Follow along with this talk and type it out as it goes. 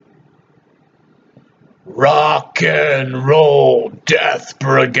Rock and Roll Death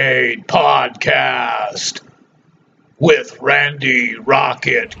Brigade podcast with Randy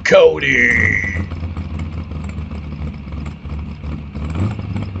Rocket Cody.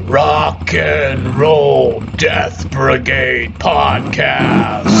 Rock and Roll Death Brigade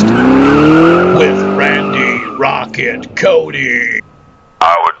podcast with Randy Rocket Cody.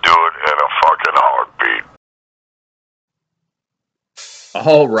 I would do it in a fucking heartbeat.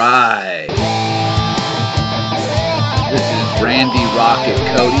 All right. This is Randy Rocket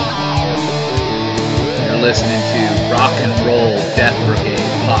Cody. You're listening to Rock and Roll Death Brigade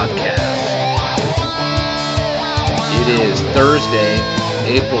podcast. It is Thursday,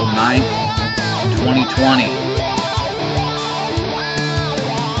 April 9th, 2020.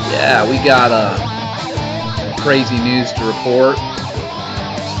 Yeah, we got crazy news to report.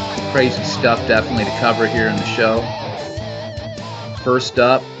 Crazy stuff definitely to cover here in the show. First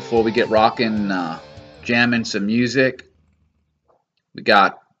up, before we get rocking, jamming some music, we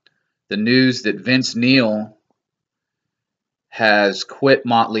got the news that Vince Neil has quit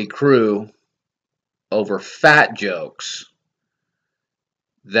Motley Crue over fat jokes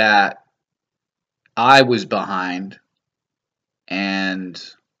that I was behind, and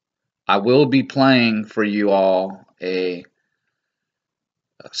I will be playing for you all a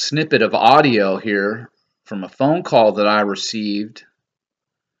snippet of audio here from a phone call that I received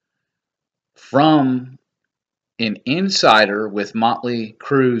from an insider with Motley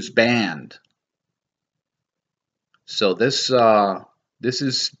Crue's band. So this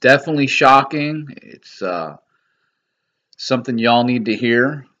is definitely shocking. It's something y'all need to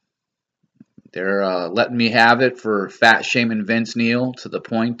hear. They're letting me have it for fat shaming Vince Neil to the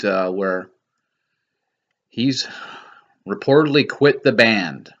point where he's reportedly quit the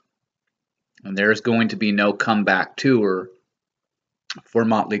band, and there's going to be no comeback tour for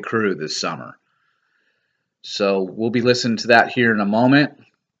Motley Crue this summer. So we'll be listening to that here in a moment.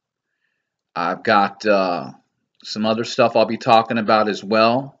 I've got some other stuff I'll be talking about as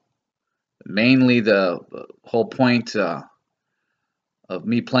well. Mainly the whole point of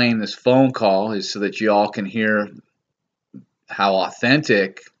me playing this phone call is so that you all can hear how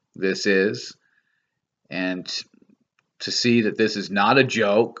authentic this is, and to see that this is not a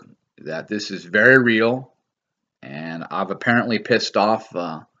joke, that this is very real. And I've apparently pissed off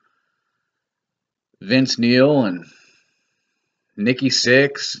Vince Neil and Nikki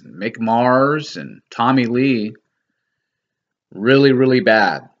Sixx, Mick Mars, and Tommy Lee really, really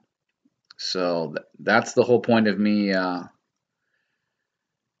bad. So that's the whole point of me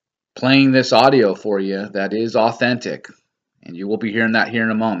playing this audio for you that is authentic. And you will be hearing that here in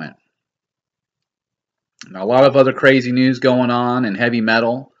a moment. Now, a lot of other crazy news going on in heavy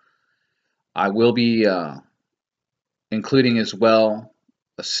metal. I will be including as well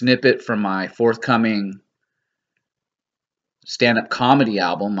a snippet from my forthcoming stand-up comedy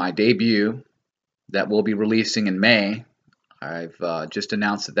album, my debut, that we'll be releasing in May. I've just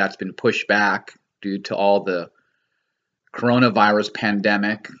announced that that's been pushed back due to all the coronavirus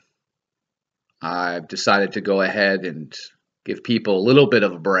pandemic. I've decided to go ahead and give people a little bit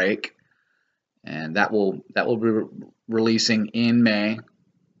of a break, and that will be releasing in May.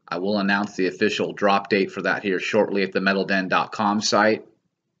 I will announce the official drop date for that here shortly at the metalden.com site.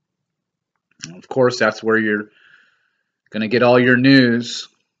 And of course, that's where you're going to get all your news,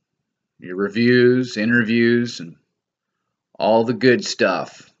 your reviews, interviews, and all the good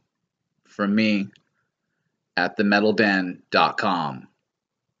stuff from me at the metalden.com.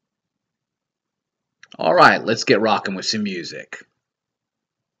 All right, let's get rocking with some music.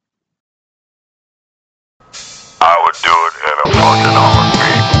 I would do it in a fucking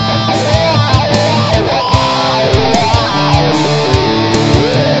heartbeat.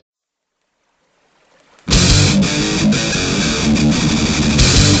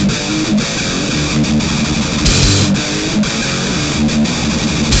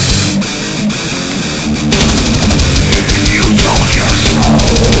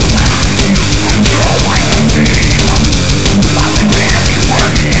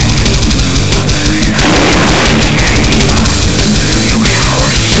 You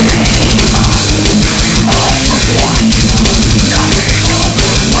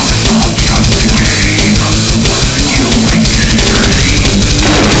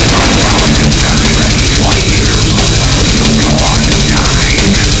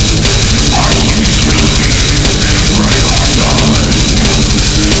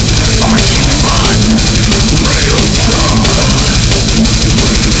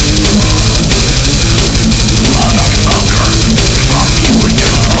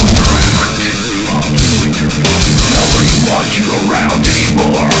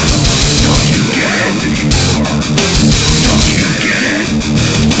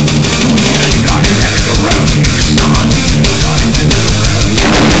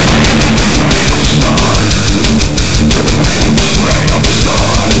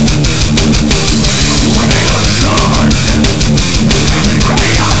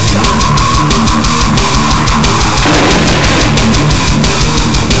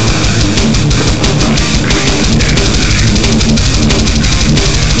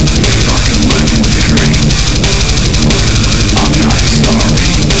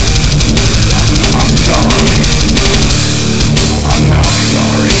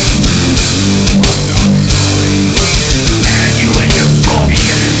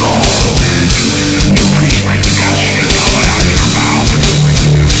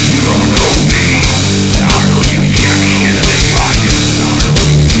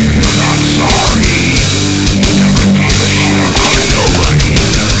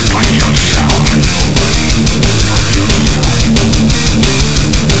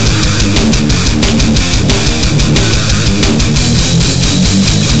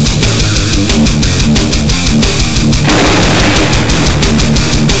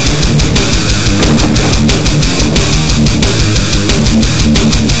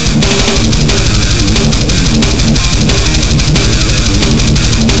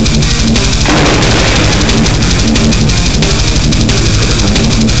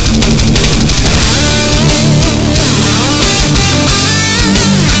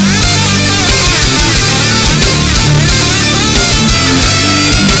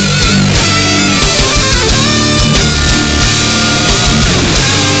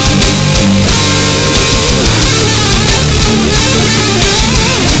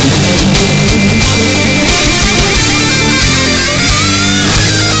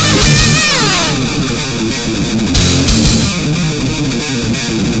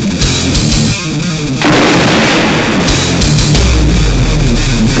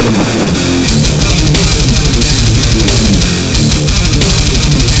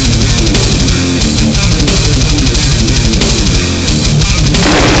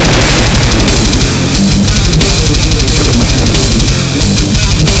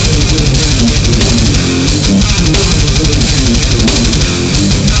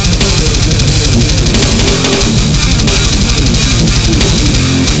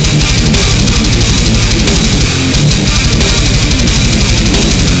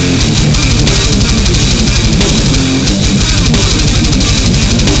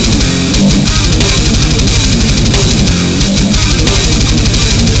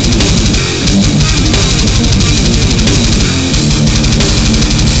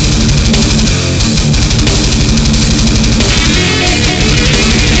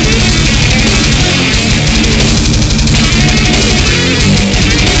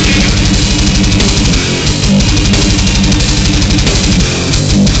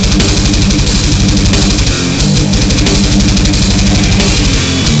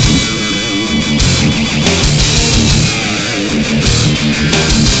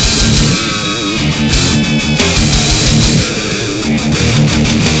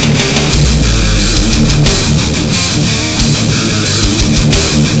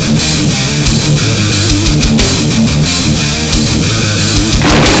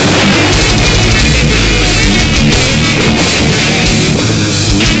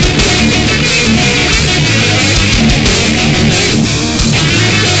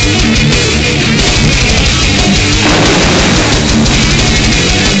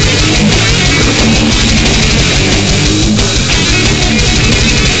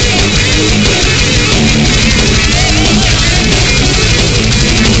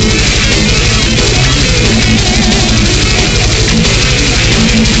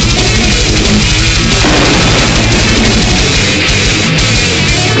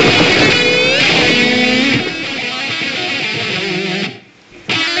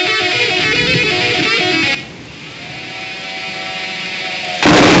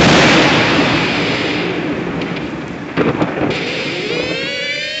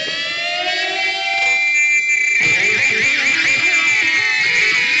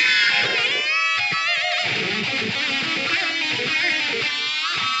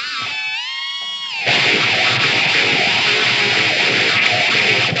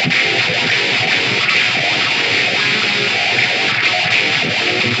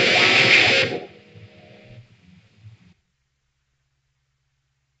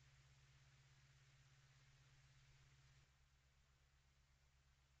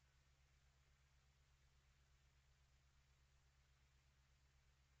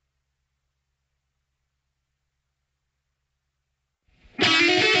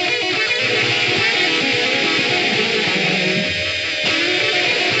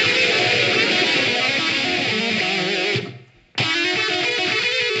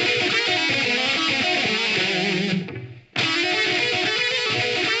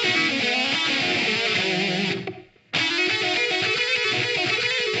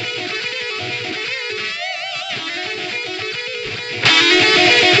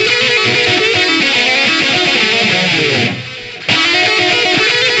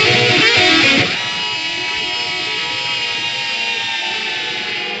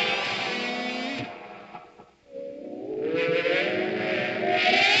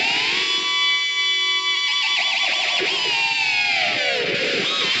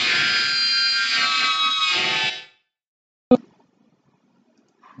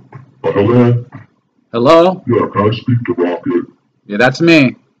Hello? Hello? Yeah, can I speak to Rocket? Yeah, that's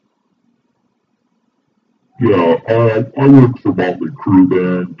me. Yeah, I work for Motley Crue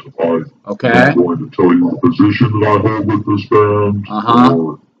Band. Okay. I'm going to tell you the position that I hold with this band,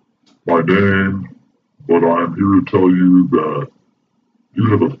 or my name, but I'm here to tell you that you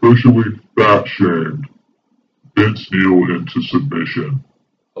have officially fat-shamed Vince Neil into submission.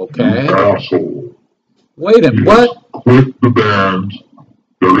 Okay. You asshole. Wait a minute, what? Quit the band.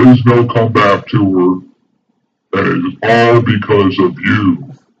 There is no comeback tour, and it is all because of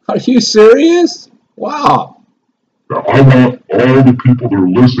you. Are you serious? Wow. Now, I want all the people that are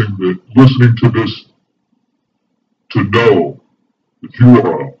listening to this to know that you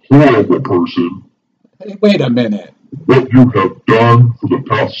are a horrible person. Hey, wait a minute. What you have done for the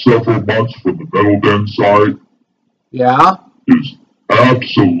past several months from the Metal Den site is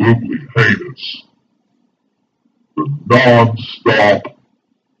absolutely heinous. The non-stop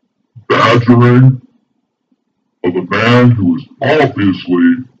badgering of a man who is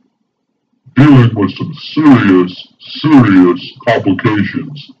obviously dealing with some serious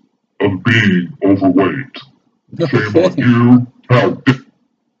complications of being overweight. Shame on you.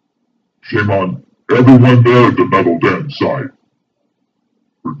 Shame on everyone there at the Metal Den site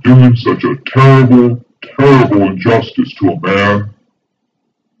for doing such a terrible injustice to a man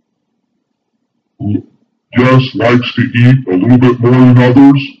who, yes, likes to eat a little bit more than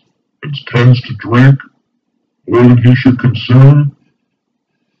others and tends to drink more than he should consume.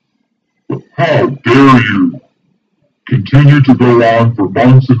 But how dare you continue to go on for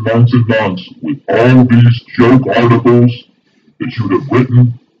months and months and months with all these joke articles that you have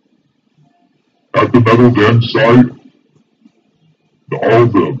written at the Metal Den site, all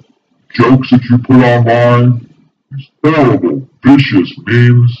the jokes that you put online, these horrible, vicious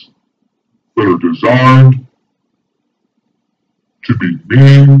memes that are designed to be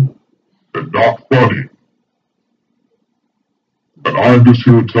mean and not funny. And I'm just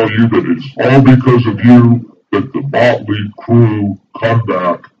here to tell you that it's all because of you that the Motley Crue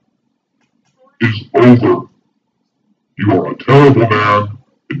comeback is over. You are a terrible man,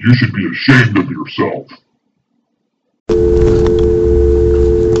 and you should be ashamed of yourself.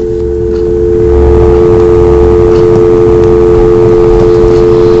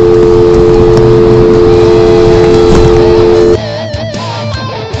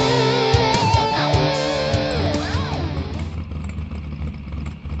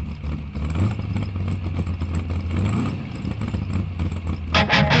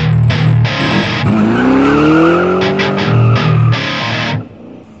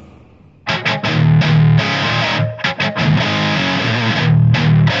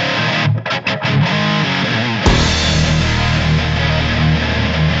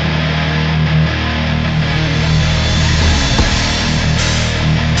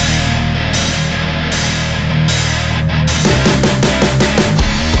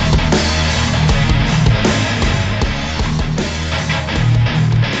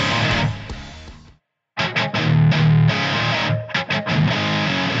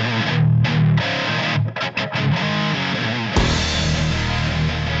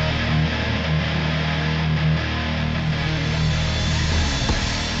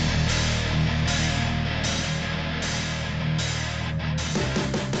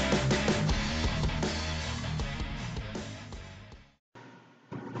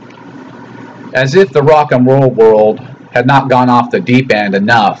 As if the rock and roll world had not gone off the deep end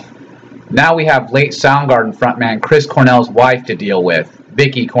enough, now we have late Soundgarden frontman Chris Cornell's wife to deal with,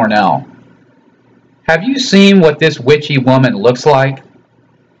 Vicky Cornell. Have you seen what this witchy woman looks like?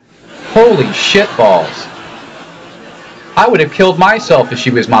 Holy shitballs. I would have killed myself if she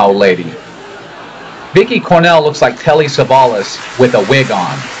was my old lady. Vicky Cornell looks like Telly Savalas with a wig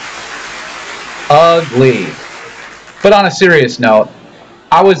on. Ugly. But on a serious note,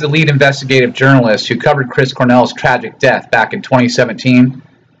 I was the lead investigative journalist who covered Chris Cornell's tragic death back in 2017,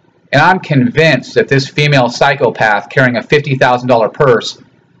 and I'm convinced that this female psychopath carrying a $50,000 purse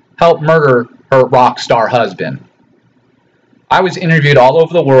helped murder her rock star husband. I was interviewed all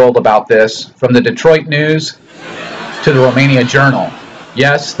over the world about this, from the Detroit News to the Romania Journal.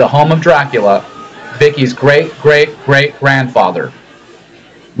 Yes, the home of Dracula, Vicky's great-great-great-grandfather.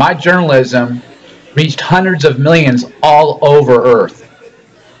 My journalism reached hundreds of millions all over Earth.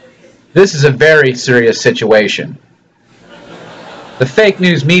 This is a very serious situation. The fake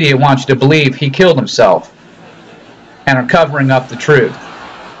news media wants you to believe he killed himself and are covering up the truth.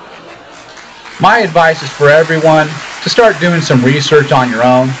 My advice is for everyone to start doing some research on your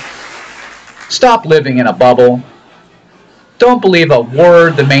own. Stop living in a bubble. Don't believe a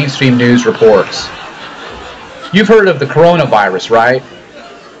word the mainstream news reports. You've heard of the coronavirus, right?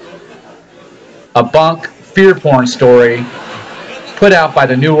 a bunk fear porn story put out by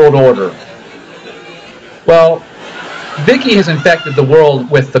the New World Order. Well, Vicky has infected the world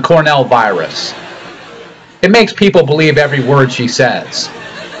with the Cornell virus. It makes people believe every word she says.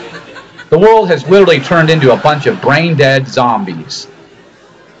 The world has literally turned into a bunch of brain-dead zombies.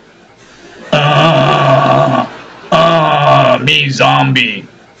 Me zombie.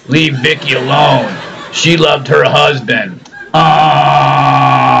 Leave Vicky alone. She loved her husband.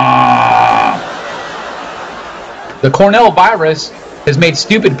 The Cornell virus has made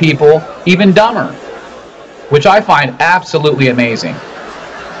stupid people even dumber, which I find absolutely amazing.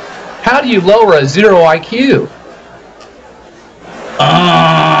 How do you lower a 0 IQ?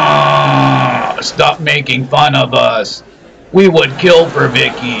 Stop making fun of us. We would kill for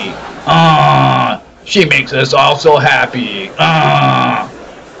Vicky. She makes us all so happy.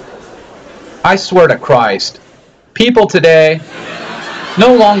 I swear to Christ, people today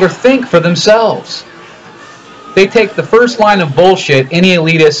no longer think for themselves. They take the first line of bullshit any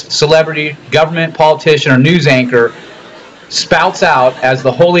elitist, celebrity, government, politician, or news anchor spouts out as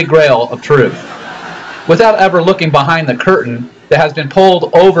the holy grail of truth, without ever looking behind the curtain that has been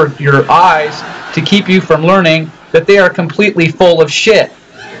pulled over your eyes to keep you from learning that they are completely full of shit.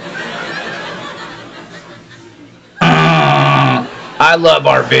 I love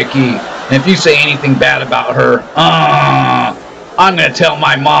our Vicky, and if you say anything bad about her, I'm gonna tell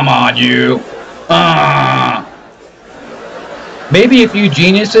my mama on you. Maybe if you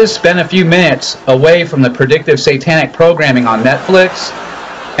geniuses spent a few minutes away from the predictive satanic programming on Netflix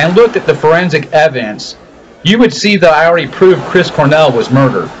and looked at the forensic evidence, you would see that I already proved Chris Cornell was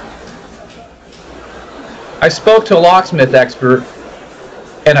murdered. I spoke to a locksmith expert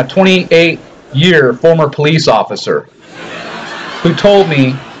and a 28-year former police officer who told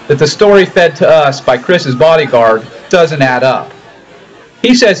me that the story fed to us by Chris's bodyguard doesn't add up.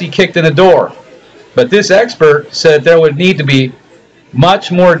 He says he kicked in the door, but this expert said there would need to be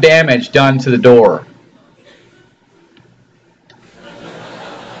much more damage done to the door.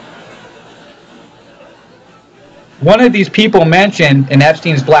 One of these people mentioned in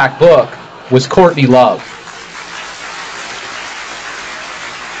Epstein's Black Book was Courtney Love.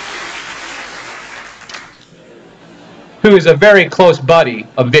 Who is a very close buddy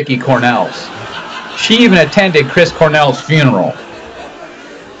of Vicky Cornell's. She even attended Chris Cornell's funeral.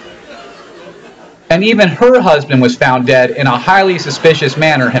 And even her husband was found dead in a highly suspicious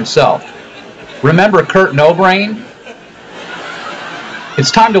manner himself. Remember Kurt Nobrain? It's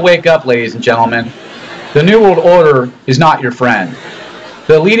time to wake up, ladies and gentlemen. The New World Order is not your friend.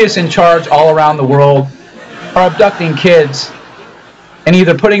 The elitists in charge all around the world are abducting kids and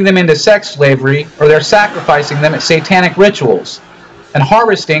either putting them into sex slavery or they're sacrificing them at satanic rituals and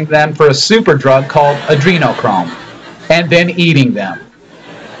harvesting them for a super drug called adrenochrome and then eating them.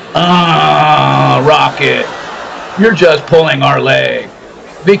 Rocket, you're just pulling our leg.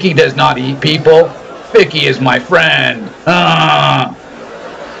 Vicky does not eat people. Vicky is my friend.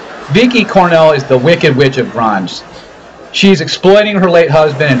 Vicky Cornell is the Wicked Witch of grunge. She's exploiting her late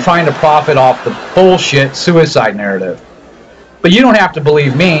husband and trying to profit off the bullshit suicide narrative. But you don't have to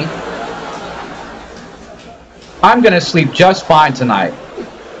believe me. I'm going to sleep just fine tonight.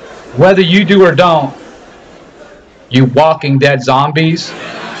 Whether you do or don't, you walking dead zombies.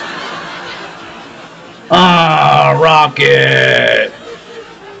 Rocket.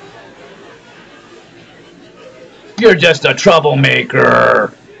 You're just a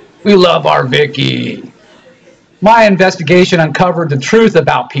troublemaker. We love our Vicky. My investigation uncovered the truth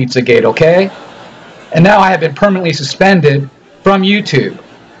about Pizzagate, okay? And now I have been permanently suspended from YouTube.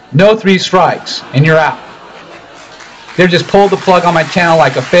 No 3 strikes, and you're out. They just pulled the plug on my channel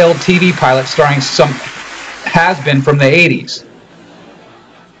like a failed TV pilot starring some has-been from the 80s.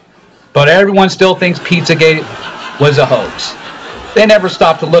 But everyone still thinks Pizzagate was a hoax. They never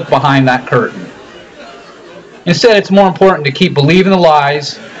stop to look behind that curtain. Instead, it's more important to keep believing the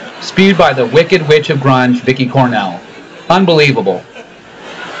lies spewed by the Wicked Witch of grunge, Vicky Cornell. Unbelievable.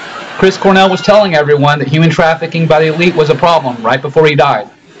 Chris Cornell was telling everyone that human trafficking by the elite was a problem right before he died.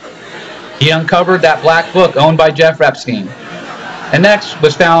 He uncovered that black book owned by Jeff Epstein, and next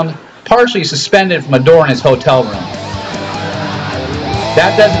was found partially suspended from a door in his hotel room.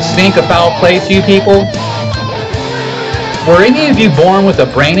 That doesn't stink of foul play to you people? Were any of you born with a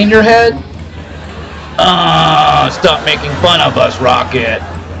brain in your head? Stop making fun of us, Rocket.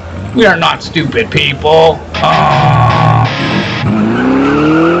 We are not stupid people.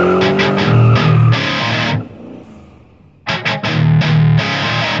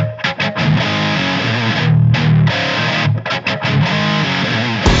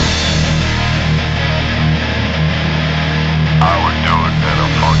 I would do it in a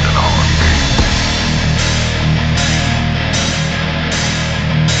fucking heartbeat.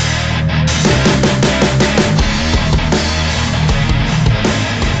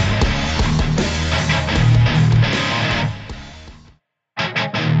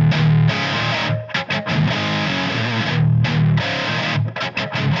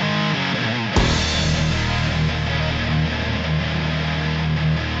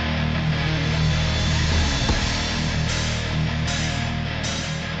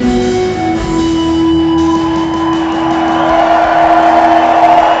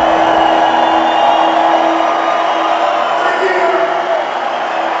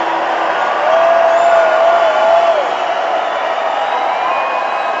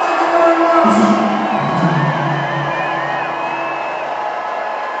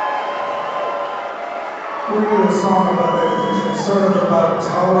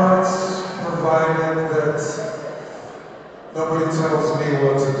 tolerance, provided that nobody tells me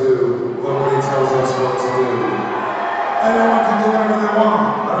what to do. Nobody tells us what to do. Anyone can do whatever they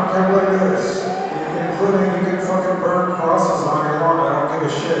want. I don't care what it is. Including you can fucking burn crosses on your lawn. I don't give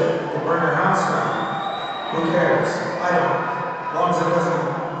a shit. You can burn your house down. Who cares? I don't. As long as it doesn't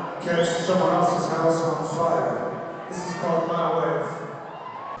catch someone else's house on fire. This is called my wave.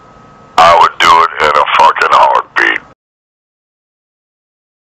 I would do it in a fucking heartbeat.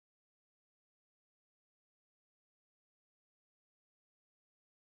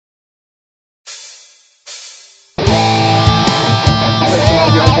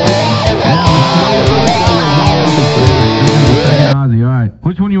 Ozzy, all right.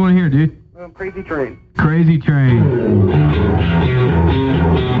 Which one you want to hear, dude? Crazy Train. Crazy Train.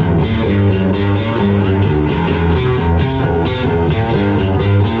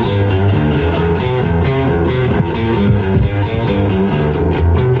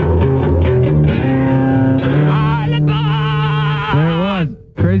 There it was.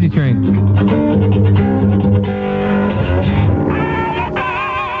 Crazy Train.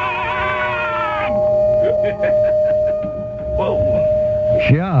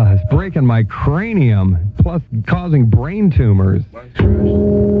 Yeah, it's breaking my cranium, plus causing brain tumors. How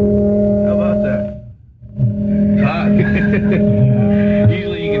about that? Hot.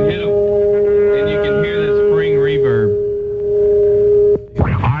 Usually you can hit them, and you can hear the spring reverb.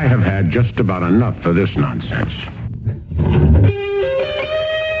 I have had just about enough of this nonsense.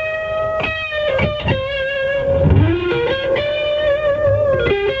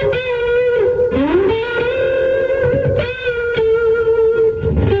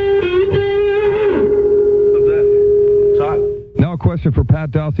 Now a question for Pat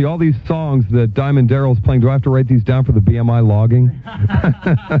Dowsey. All these songs that Diamond Darrell's playing, do I have to write these down for the BMI logging?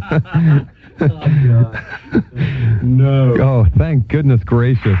 No. Oh, thank goodness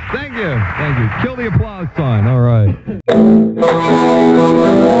gracious. Thank you. Thank you. Kill the applause sign. All right.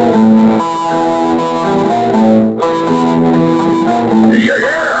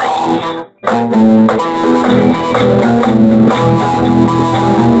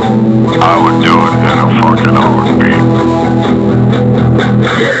 I would do it in a fucking heartbeat.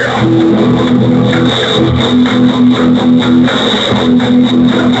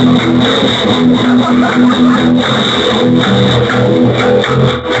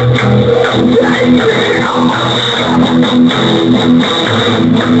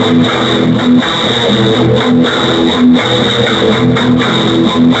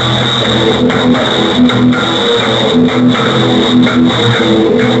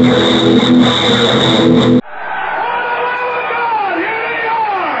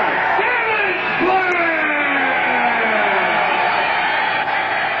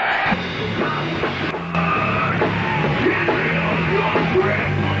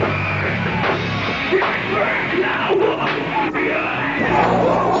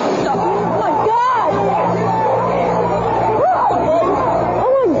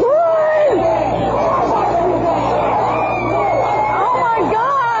 Oh my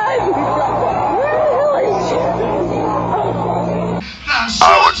God!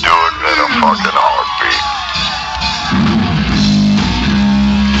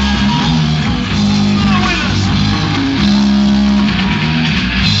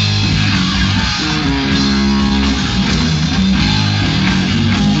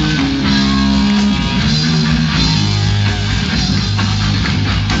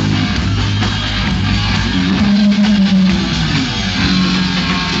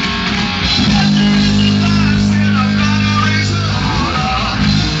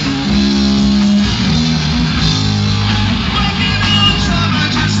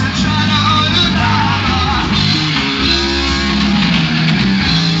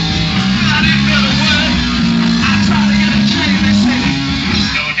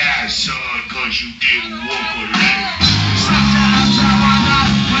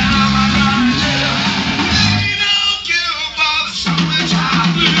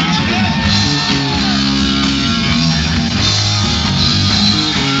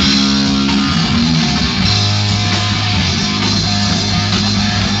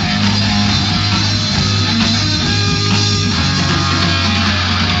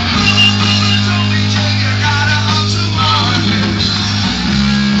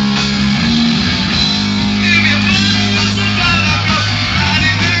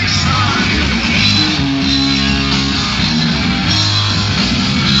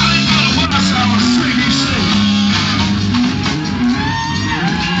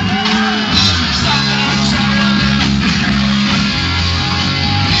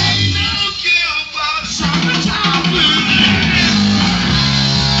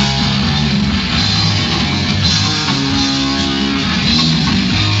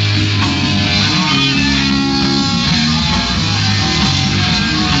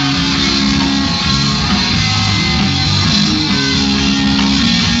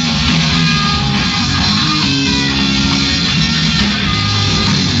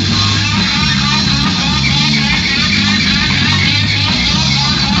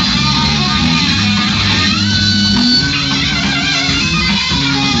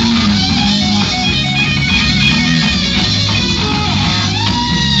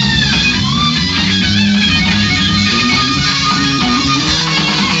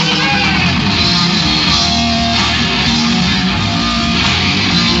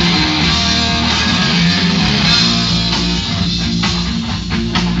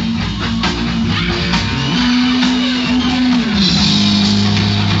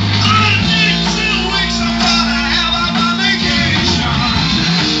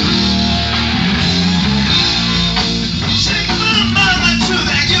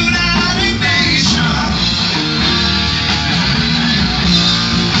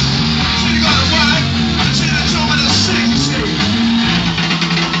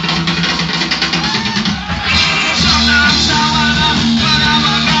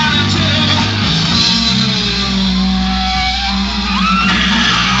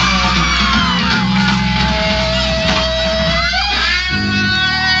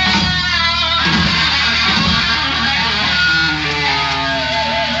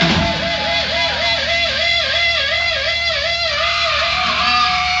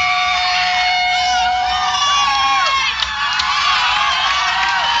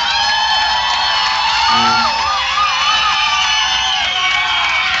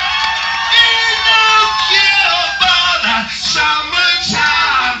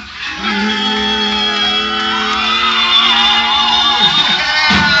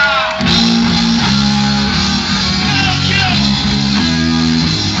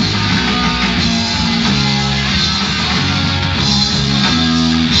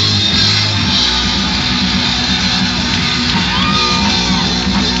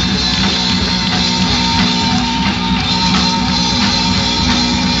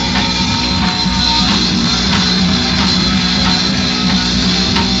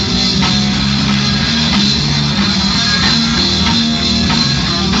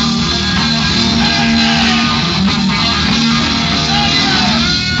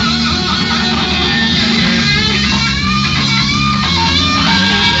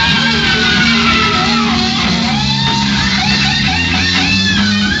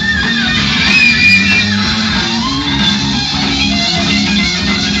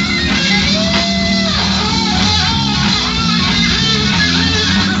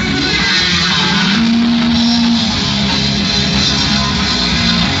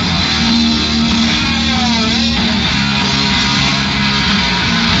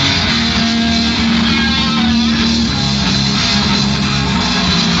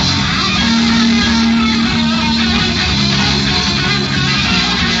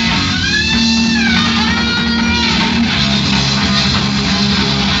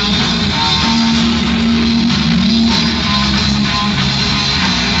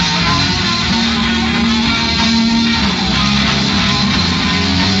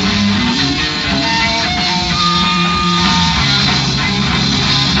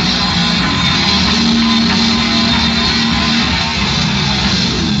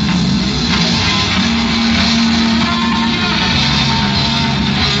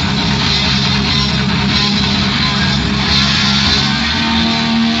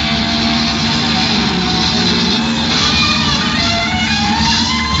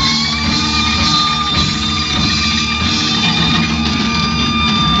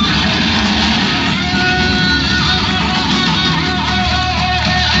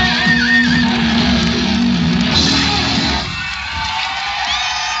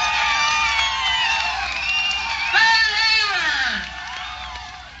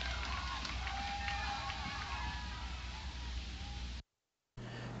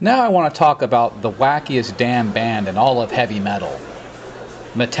 Now I want to talk about the wackiest damn band in all of heavy metal.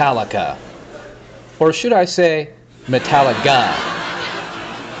 Metallica. Or should I say, Metallica.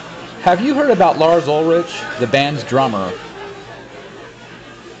 Have you heard about Lars Ulrich, the band's drummer,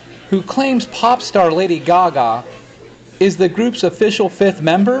 who claims pop star Lady Gaga is the group's official fifth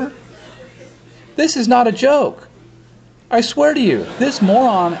member? This is not a joke. I swear to you, this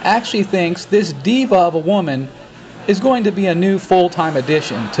moron actually thinks this diva of a woman is going to be a new full-time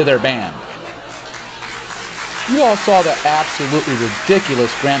addition to their band. You all saw the absolutely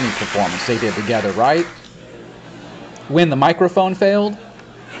ridiculous Grammy performance they did together, right? When the microphone failed,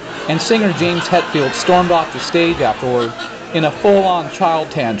 and singer James Hetfield stormed off the stage afterward in a full-on child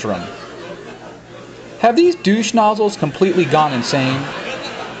tantrum. Have these douche nozzles completely gone insane?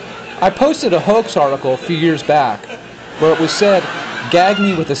 I posted a hoax article a few years back where it was said Gag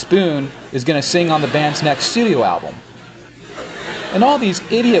Me With a Spoon is going to sing on the band's next studio album. And all these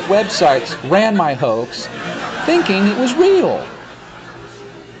idiot websites ran my hoax thinking it was real.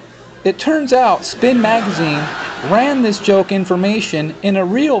 It turns out Spin Magazine ran this joke information in a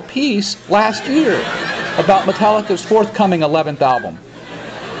real piece last year about Metallica's forthcoming 11th album.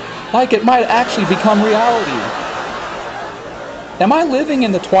 Like it might actually become reality. Am I living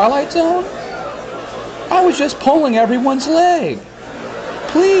in the Twilight Zone? I was just pulling everyone's leg.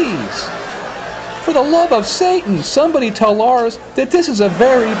 Please, for the love of Satan, somebody tell Lars that this is a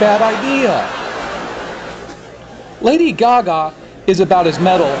very bad idea. Lady Gaga is about as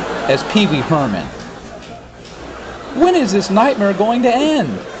metal as Pee Wee Herman. When is this nightmare going to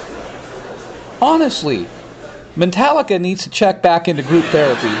end? Honestly, Metallica needs to check back into group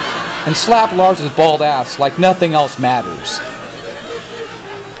therapy and slap Lars's bald ass like nothing else matters.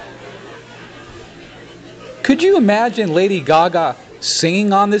 Could you imagine Lady Gaga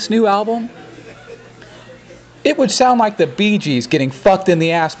singing on this new album? It would sound like the Bee Gees getting fucked in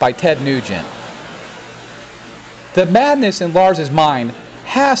the ass by Ted Nugent. The madness in Lars's mind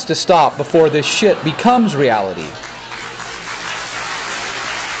has to stop before this shit becomes reality.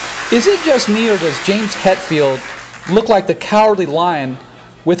 Is it just me, or does James Hetfield look like the Cowardly Lion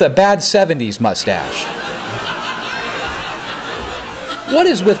with a bad 70s mustache? What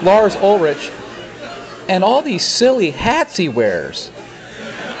is with Lars Ulrich and all these silly hats he wears?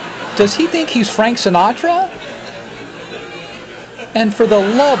 Does he think he's Frank Sinatra? And for the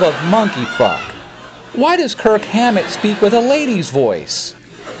love of monkey fuck, why does Kirk Hammett speak with a lady's voice?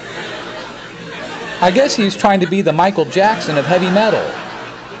 I guess he's trying to be the Michael Jackson of heavy metal.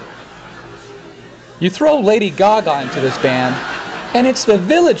 You throw Lady Gaga into this band, and it's the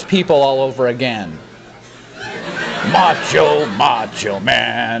Village People all over again. Macho, macho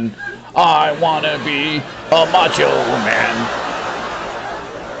man. I want to be a macho man.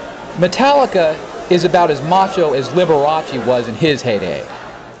 Metallica is about as macho as Liberace was in his heyday.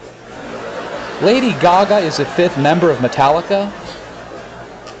 Lady Gaga is the fifth member of Metallica.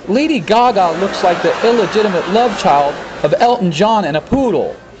 Lady Gaga looks like the illegitimate love child of Elton John and a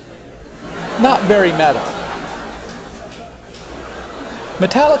poodle. Not very metal.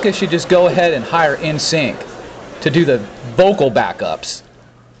 Metallica should just go ahead and hire NSYNC to do the vocal backups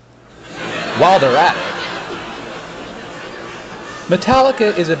while they're at it.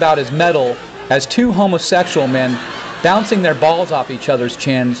 Metallica is about as metal as two homosexual men bouncing their balls off each other's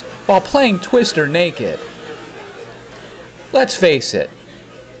chins while playing Twister naked. Let's face it,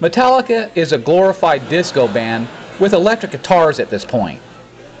 Metallica is a glorified disco band with electric guitars at this point.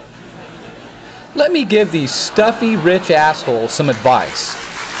 Let me give these stuffy, rich assholes some advice.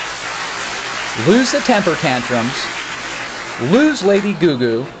 Lose the temper tantrums, lose Lady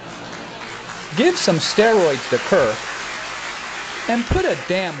Goo-Goo, give some steroids to Kirk, and put a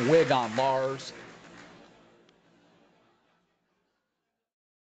damn wig on Lars.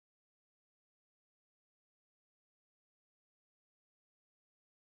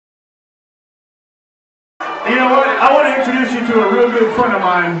 You know what? I want to introduce you to a real good friend of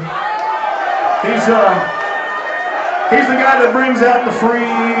mine. He's the guy that brings out the free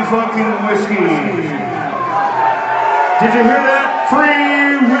fucking whiskey. Did you hear that?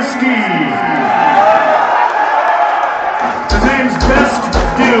 Free whiskey. His name's Best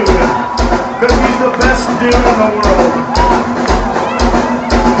Dude, because he's the best dude in the world.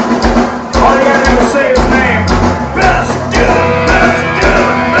 All you gotta do is say his name. Best Dude, Best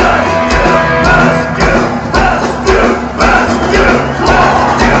Dude, Best Dude, Best Dude,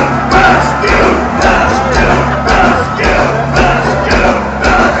 Best Dude, Best Dude, Best Dude, Best Dude, Best Dude, Best Dude, Best Dude,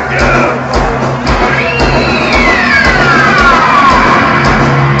 Best Dude.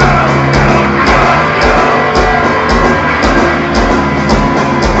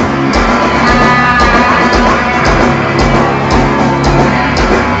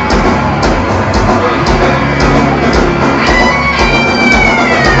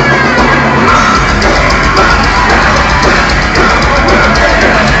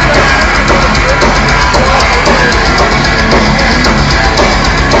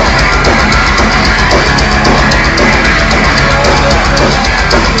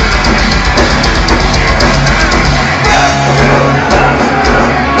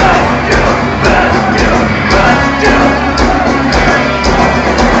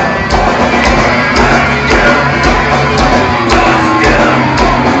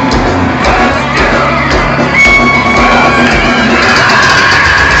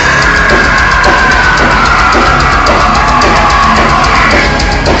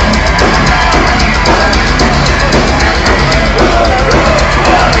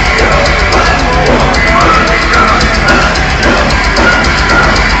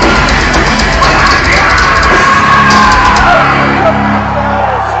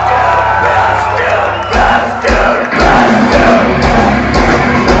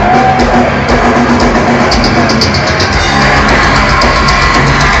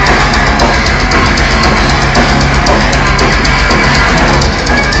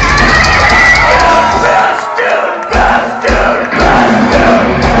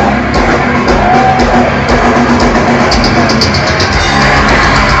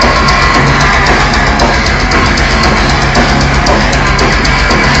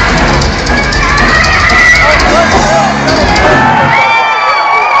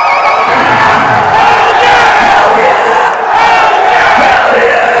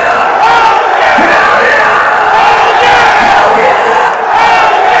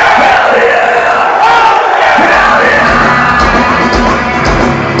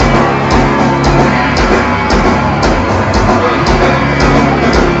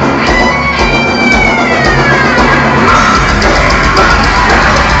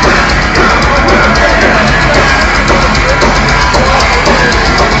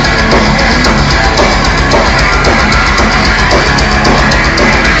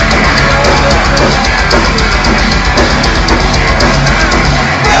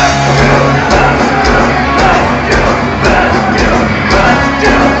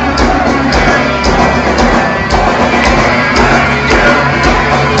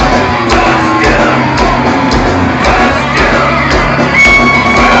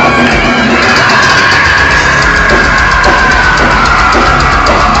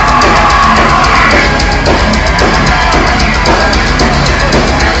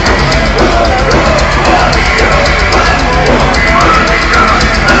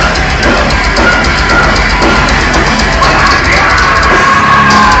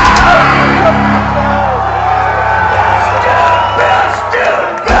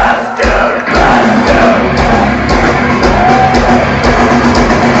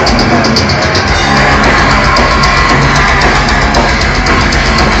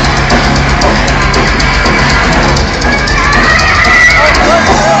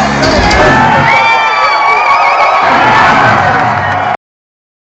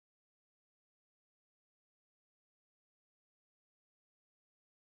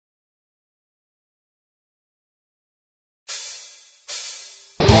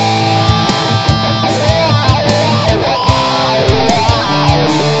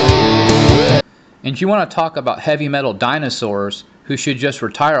 And you want to talk about heavy metal dinosaurs who should just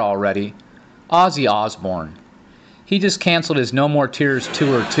retire already? Ozzy Osbourne. He just canceled his No More Tears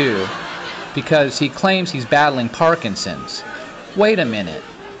Tour 2 because he claims he's battling Parkinson's. Wait a minute.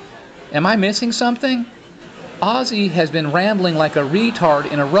 Am I missing something? Ozzy has been rambling like a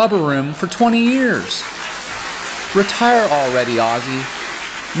retard in a rubber room for 20 years. Retire already, Ozzy.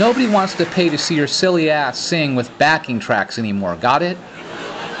 Nobody wants to pay to see your silly ass sing with backing tracks anymore, got it?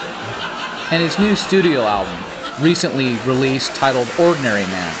 And his new studio album, recently released, titled Ordinary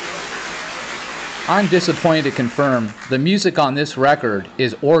Man. I'm disappointed to confirm the music on this record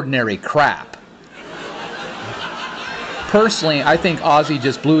is ordinary crap. Personally, I think Ozzy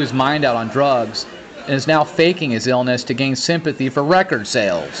just blew his mind out on drugs and is now faking his illness to gain sympathy for record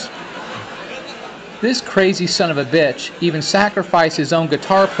sales. This crazy son of a bitch even sacrificed his own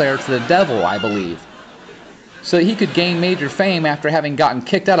guitar player to the devil, I believe, so that he could gain major fame after having gotten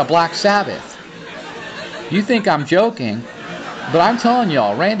kicked out of Black Sabbath. You think I'm joking, but I'm telling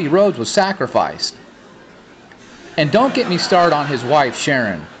y'all, Randy Rhoads was sacrificed. And don't get me started on his wife,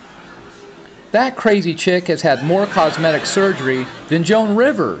 Sharon. That crazy chick has had more cosmetic surgery than Joan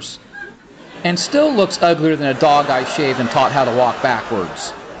Rivers, and still looks uglier than a dog I shaved and taught how to walk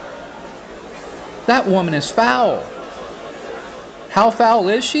backwards. That woman is foul. How foul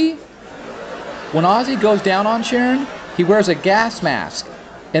is she? When Ozzy goes down on Sharon, he wears a gas mask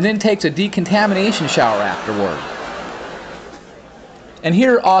and then takes a decontamination shower afterward. And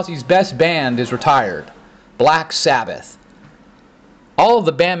here Ozzy's best band is retired, Black Sabbath. All of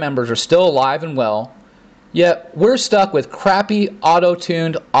the band members are still alive and well, yet we're stuck with crappy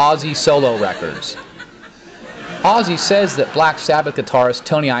auto-tuned Ozzy solo records. Ozzy says that Black Sabbath guitarist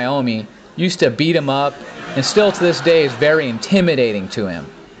Tony Iommi used to beat him up and still to this day is very intimidating to him.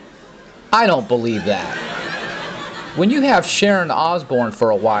 I don't believe that. When you have Sharon Osbourne for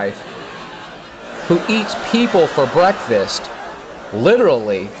a wife who eats people for breakfast,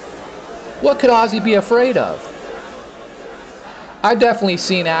 literally, what could Ozzy be afraid of? I've definitely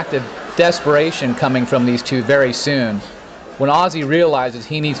seen act of desperation coming from these two very soon when Ozzy realizes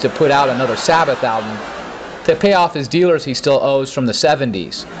he needs to put out another Sabbath album to pay off his dealers he still owes from the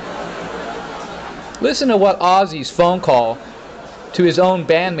 70s. Listen to what Ozzy's phone call to his own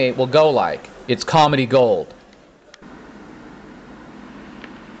bandmate will go like. It's comedy gold.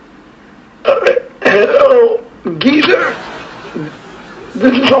 Hello, geezer.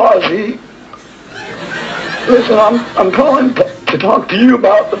 This is Ozzy. Listen, I'm calling to talk to you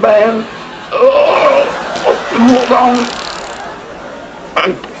about the band. Oh, hold on.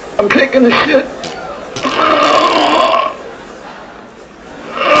 I'm taking a shit.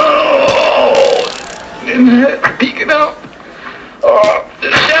 And it's peeking up.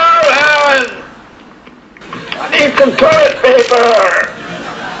 Sharon! I need some toilet paper.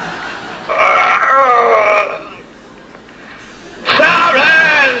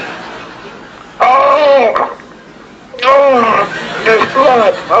 Sharon! There's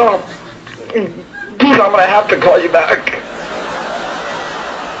blood. Geez, I'm gonna have to call you back.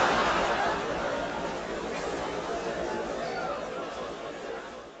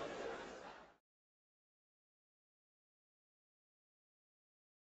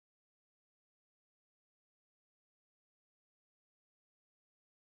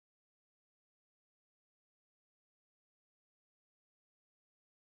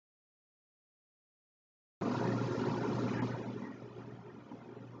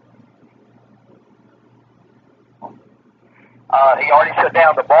 He already shut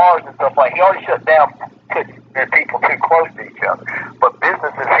down the bars and stuff like. He already shut down people too close to each other. But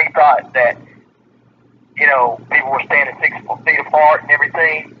businesses, he thought that, you know, people were standing 6 feet apart and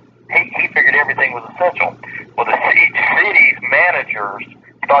everything. He figured everything was essential. Well, each city's managers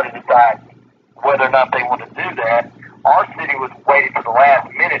started to decide whether or not they wanted to do that. Our city was waiting for the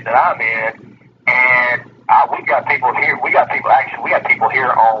last minute that I'm in, and we got people here. We got people here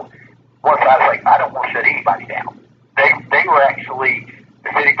on one side. Like, I don't want to shut anybody down. They were actually, the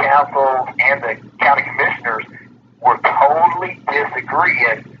city councils and the county commissioners were totally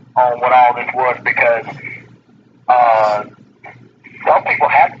disagreeing on what all this was because some people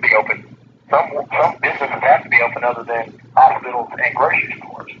have to be open. Some businesses have to be open other than hospitals and grocery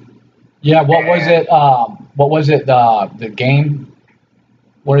stores. Yeah, what was it? The game?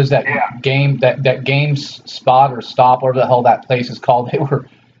 What is that game? That Games Spot or Stop, whatever the hell that place is called.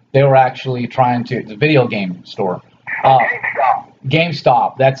 They were actually trying to, the video game store.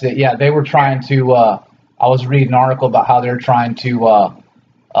 GameStop, that's it. Yeah, they were trying to. I was reading an article about how they're trying to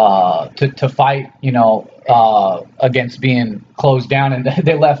fight, against being closed down, and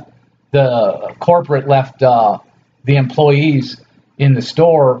they left the corporate the employees in the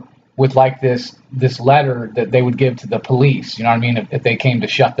store with like this letter that they would give to the police, you know what I mean, if they came to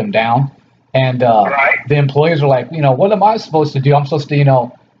shut them down. And the employees are like, what am I supposed to do? I'm supposed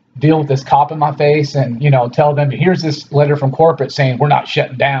to, deal with this cop in my face and, tell them, here's this letter from corporate saying we're not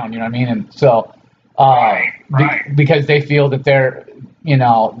shutting down, you know what I mean? And so, because they feel that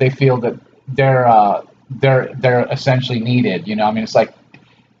they're essentially needed, I mean, it's like,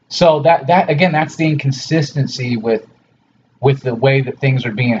 so that again, that's the inconsistency with the way that things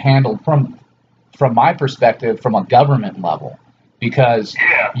are being handled from my perspective, from a government level, because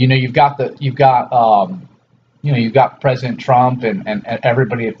you've got President Trump and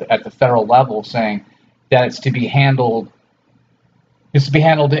everybody at the federal level saying that it's to be handled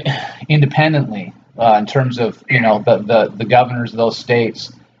independently in terms of the governors of those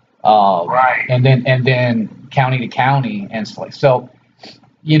states, and then county to county and stuff like so.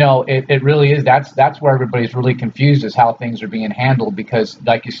 It really is. That's where everybody's really confused is how things are being handled, because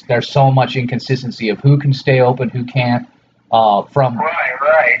there's so much inconsistency of who can stay open, who can't. From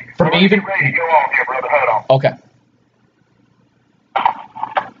even. Get ready to go on here, brother. Hold on. Okay.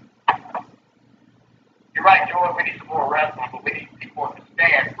 You're right, Jordan. We need some more wrestling, but we need people to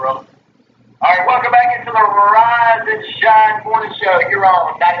stand, brother. All right, welcome back into the Rise and Shine Morning Show. You're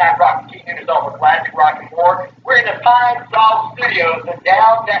on 99 Rock Key News on the Classic Rock and More. We're in the Pine Sol Studios in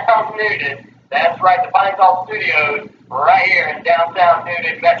downtown Newton. That's right, the Pine Sol Studios right here in downtown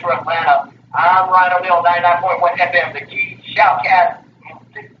Newton, Metro Atlanta. I'm Ryan O'Neill, 99.1 FM, the key shoutcast,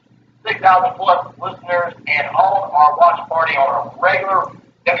 6,000 plus listeners, and on our watch party on our regular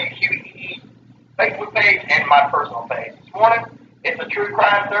WQEE Facebook page and my personal page. This morning, it's a True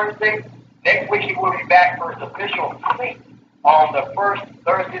Crime Thursday. Next week, he will be back for his official tweet on the first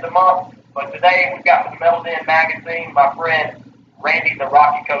Thursday of the month. But today, we've got from Metal Den Magazine, my friend, Randy the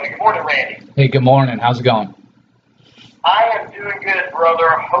Rocky Cody. Good morning, Randy. Hey, good morning. How's it going? I am doing good, brother.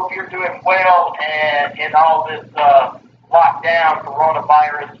 Hope you're doing well and in all this lockdown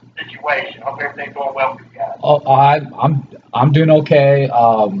coronavirus situation. Hope everything's going well for you guys. Oh, I'm doing okay.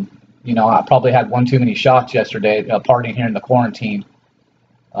 I probably had one too many shots yesterday, partying here in the quarantine.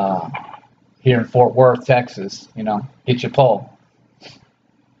 Here in Fort Worth, Texas, get your pull.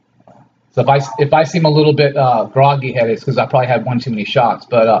 So if I seem a little bit groggy headed, it's because I probably had one too many shots.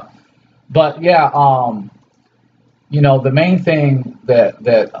 But yeah, the main thing that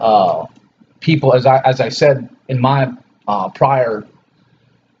people, as I said in my prior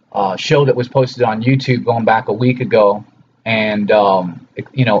show that was posted on YouTube going back a week ago, and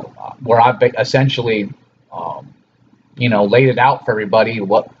where I essentially laid it out for everybody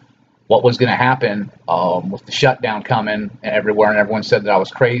what was going to happen with the shutdown coming everywhere, and everyone said that I was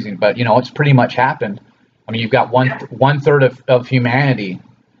crazy, but it's pretty much happened. I mean, you've got one third of humanity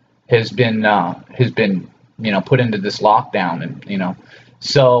has been put into this lockdown, and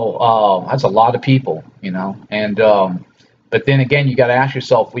so that's a lot of people, and but then again, you got to ask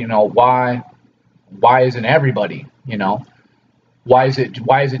yourself, why isn't everybody, why is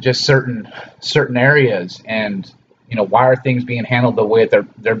it just certain areas, and why are things being handled the way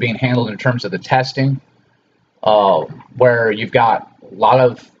they're being handled in terms of the testing, where you've got a lot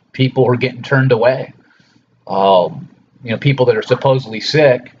of people who are getting turned away, people that are supposedly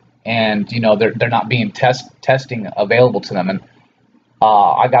sick, and they're not being testing available to them. And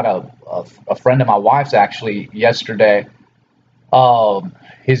I got a friend of my wife's actually yesterday.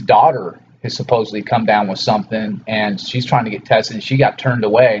 His daughter has supposedly come down with something, and she's trying to get tested, and she got turned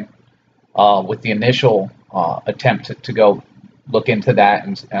away with the initial attempt to go look into that,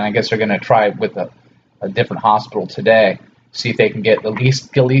 and I guess they're going to try with a different hospital today, see if they can get at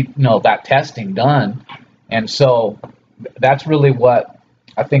least that testing done. And so that's really what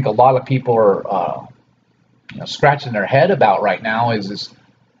I think a lot of people are scratching their head about right now is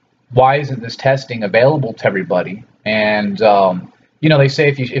why isn't this testing available to everybody? And they say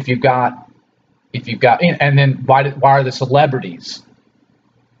if you've got and then why are the celebrities?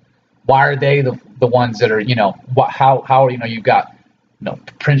 Why are they the ones that are, how you've got,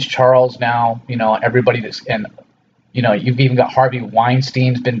 Prince Charles now, everybody that's, and, you've even got Harvey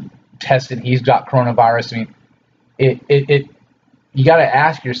Weinstein's been tested. He's got coronavirus. I mean, you got to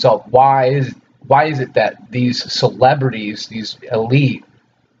ask yourself, why is it that these celebrities, these elite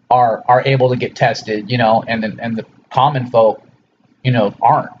are able to get tested, and the common folk,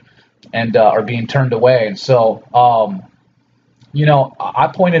 aren't, and are being turned away. And so, I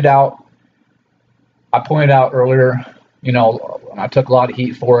pointed out earlier, and I took a lot of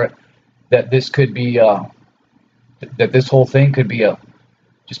heat for it, that this could be, that this whole thing could be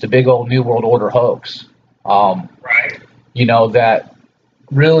just a big old New World Order hoax. That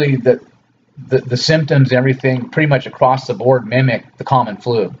really the symptoms and everything pretty much across the board mimic the common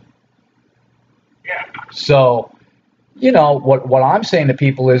flu. So, what I'm saying to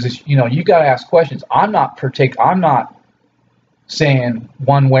people is you got to ask questions. I'm not saying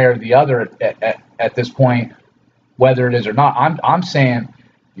one way or the other at this point, whether it is or not. I'm saying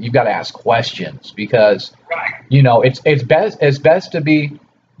you've got to ask questions because, it's best to be,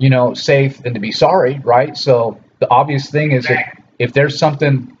 safe than to be sorry, right? So the obvious thing is that if there's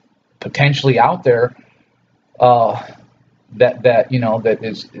something potentially out there, that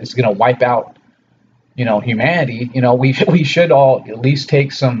is going to wipe out, humanity, we should all at least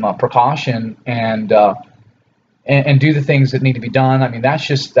take some precaution and do the things that need to be done. I mean, that's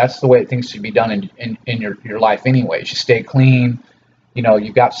the way things should be done in your life anyways. You stay clean.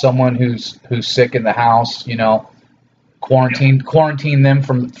 You've got someone who's sick in the house, quarantine them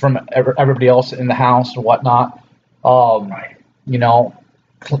from everybody else in the house or whatnot.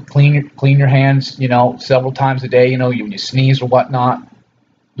 Clean your hands, several times a day, when you sneeze or whatnot,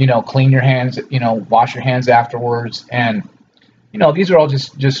 clean your hands, wash your hands afterwards. And, these are all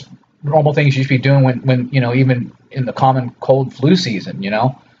just normal things you should be doing when even in the common cold flu season,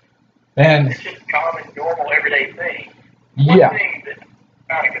 and it's just common, normal, everyday thing. Yeah. One thing that I'm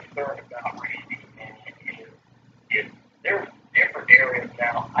kind of concerned about, Randy, is there's different areas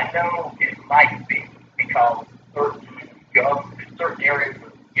now. I know it might be because certain areas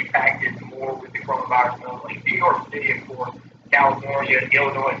are impacted more with the coronavirus, like New York City, of course, California,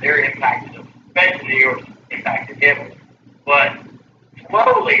 Illinois, they're impacted, especially New York's impacted heavily. But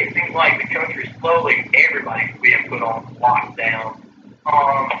slowly, it seems like the country everybody's being put on lockdown.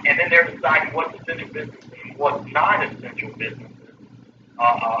 And then they're deciding what's essential business and what's not essential businesses.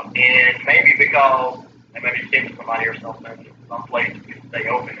 And maybe because they may be sending somebody or something, some places can stay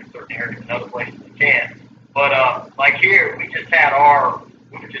open in certain areas and other places they can't. But like here, we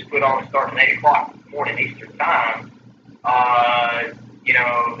were just put on starting at 8 o'clock this morning Eastern time.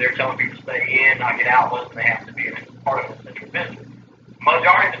 They're telling people to stay in, not get out unless they have to be part of an essential business.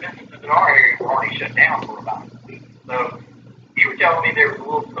 Majority of the businesses in our area were already shut down for about a week. So you were telling me there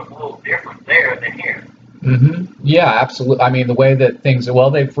was a little different there than here. Mm-hmm. Yeah, absolutely. I mean, the way that things, they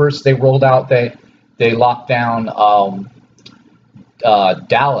rolled out, they locked down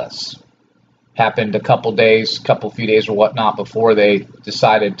Dallas. Happened a few days or whatnot before they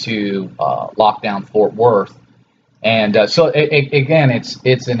decided to lock down Fort Worth. And so again,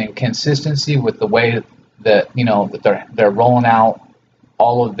 it's an inconsistency with the way that that they're rolling out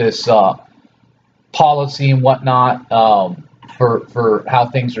all of this policy and whatnot for how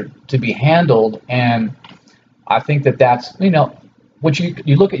things are to be handled. And I think that's what you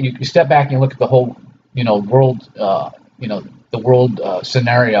look at, you step back and you look at the whole world the world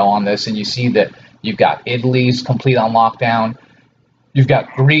scenario on this, and you see that you've got Italy's complete on lockdown, you've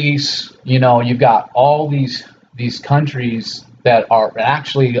got Greece, you've got all these countries that are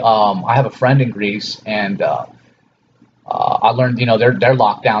actually, I have a friend in Greece, and I learned, they're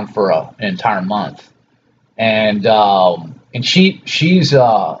locked down for an entire month, and she's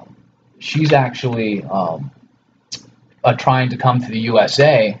actually trying to come to the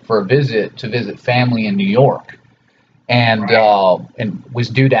USA for a visit to visit family in New York, and was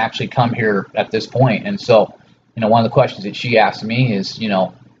due to actually come here at this point. And so, one of the questions that she asked me is,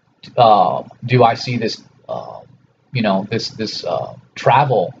 do I see this, this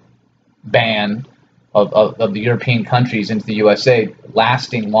travel ban of the European countries into the USA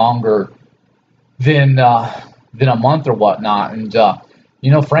lasting longer than a month or whatnot? And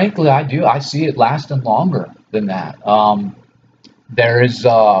frankly, I see it lasting longer than that. There is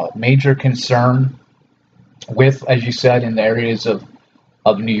major concern with, as you said, in the areas of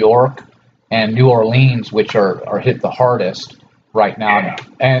New York and New Orleans, which are hit the hardest right now.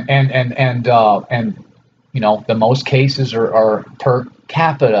 And the most cases are per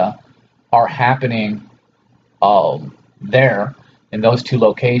capita are happening there in those two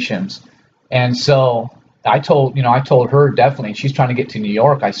locations. And so I told her, definitely, she's trying to get to New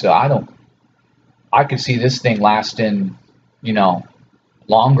York. I said, I could see this thing lasting,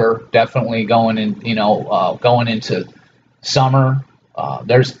 longer, definitely going into summer.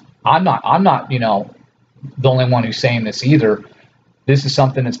 I'm not, the only one who's saying this either. This is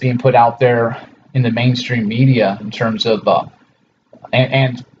something that's being put out there in the mainstream media in terms of,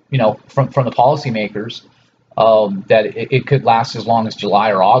 and from the policymakers, that it could last as long as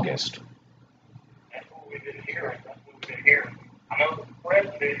July or August. That's what we've been hearing. I know the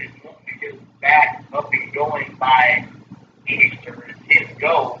president is wanting to get back up and going by Easter. It's his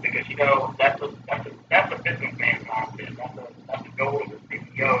goal, because that's a businessman's mindset. That's a goal of the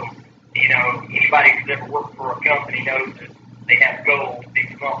CEO. Anybody who's ever worked for a company knows that they have goals,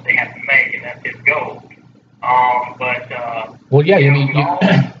 6 months they have to make, and that's his goal.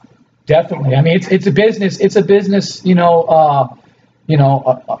 Definitely. I mean, it's a business. It's a business.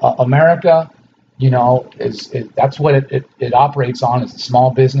 America. That's what it operates on, is the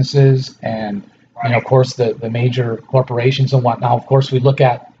small businesses, and of course the major corporations and whatnot. Of course, we look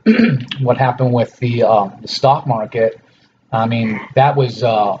at what happened with the stock market. I mean, that was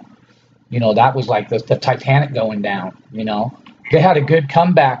that was like the Titanic going down. They had a good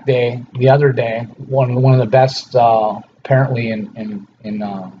comeback day the other day. One of the best apparently in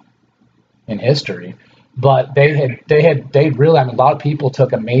history. But they really, I mean, a lot of people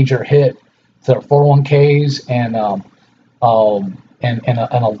took a major hit to their 401ks, and a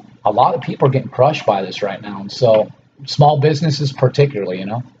lot of people are getting crushed by this right now. And so small businesses particularly,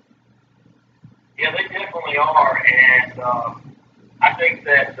 Yeah, they definitely are. And I think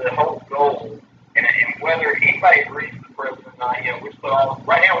that the whole goal, and whether anybody agrees with the president or not,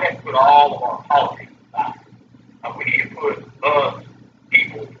 right now we have to put all of our politics aside. We need to put us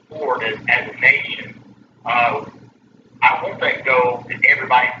people forward as a nation. I want that goal in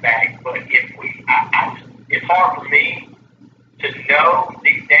everybody's back, but it's hard for me to know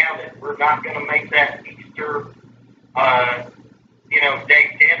deep down that we're not going to make that Easter,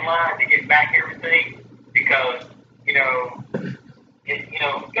 day deadline to get back everything, because it's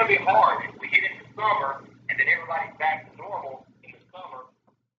going to be hard if we get into summer and then everybody's back to normal in the summer.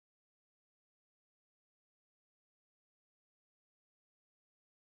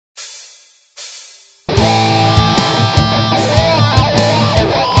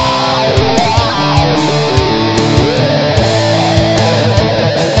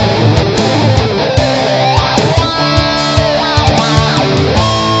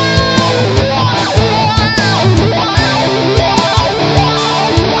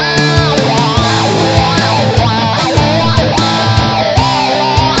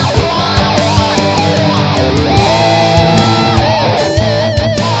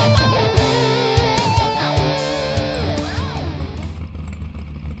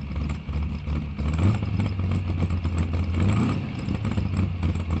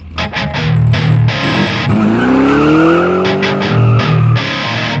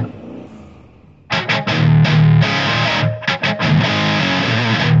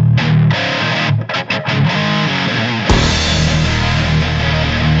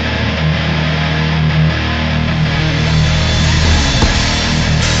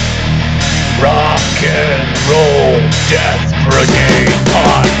 Rock and Roll Death Brigade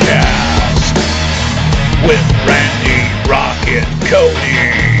Podcast with Randy Rocket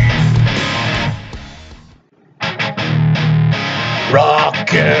Cody.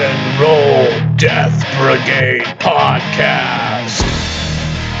 Rock and Roll Death Brigade Podcast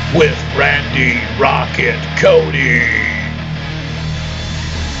with Randy Rocket Cody.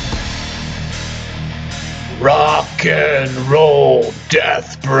 Rock and Roll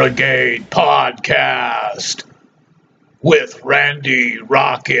Death Brigade Podcast with Randy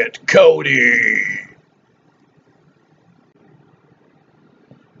Rocket Cody.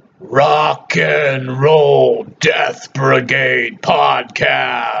 Rock and Roll Death Brigade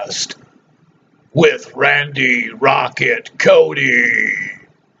Podcast with Randy Rocket Cody.